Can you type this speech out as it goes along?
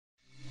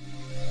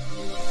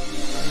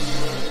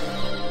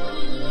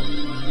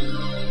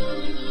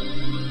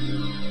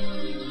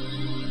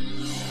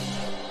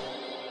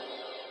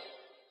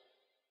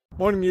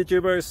Morning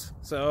YouTubers.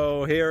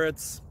 So here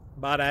it's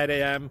about 8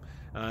 a.m.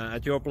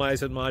 At your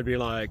place it might be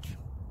like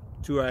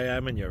 2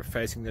 a.m. and you're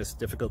facing this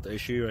difficult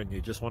issue and you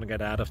just want to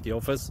get out of the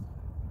office.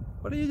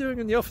 What are you doing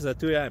in the office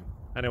at 2 a.m.?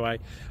 Anyway,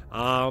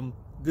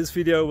 this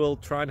video will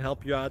try and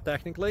help you out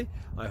technically.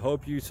 I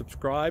hope you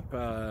subscribe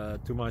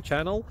to my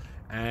channel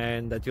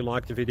and that you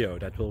like the video.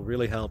 That will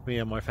really help me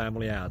and my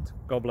family out.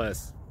 God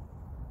bless.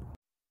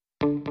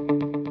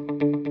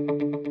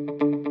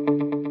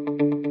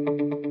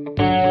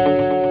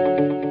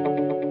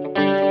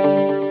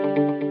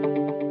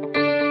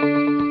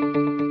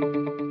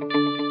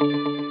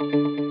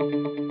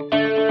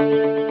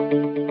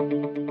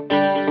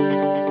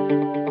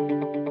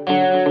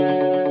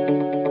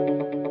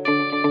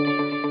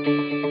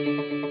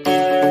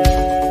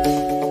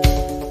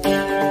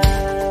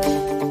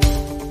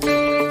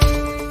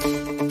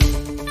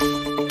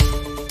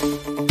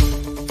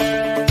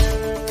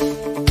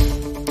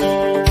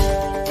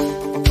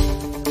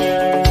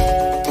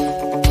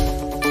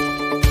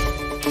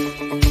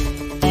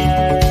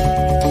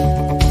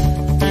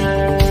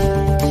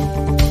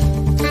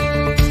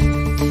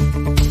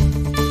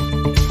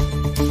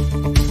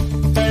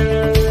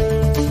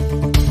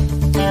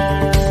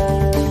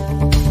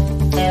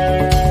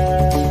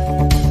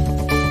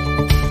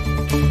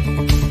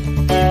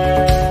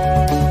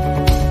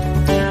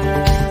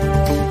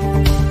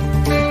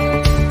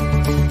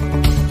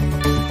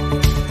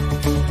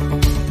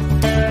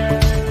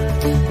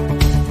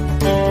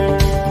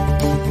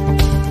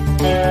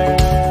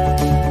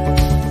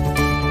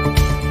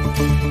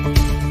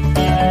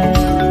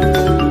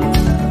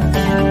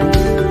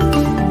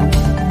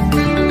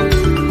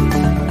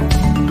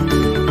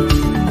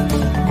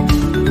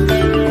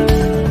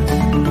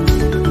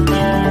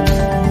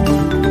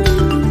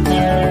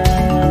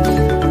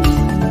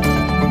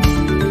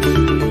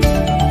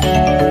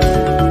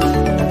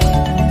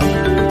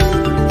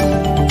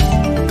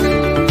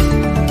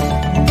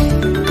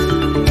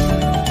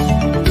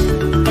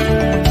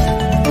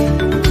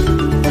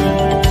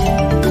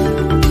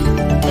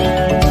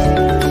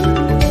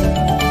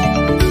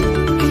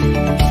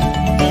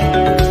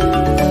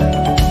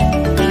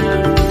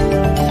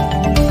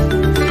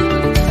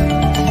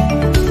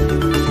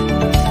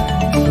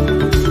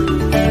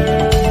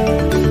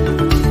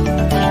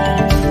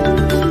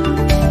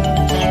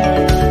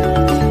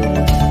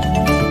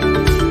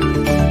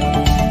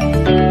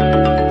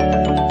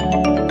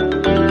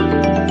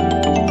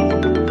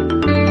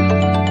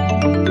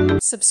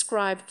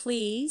 Subscribe,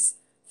 please.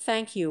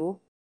 Thank you.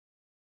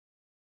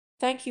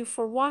 Thank you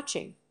for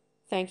watching.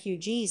 Thank you,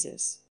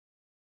 Jesus.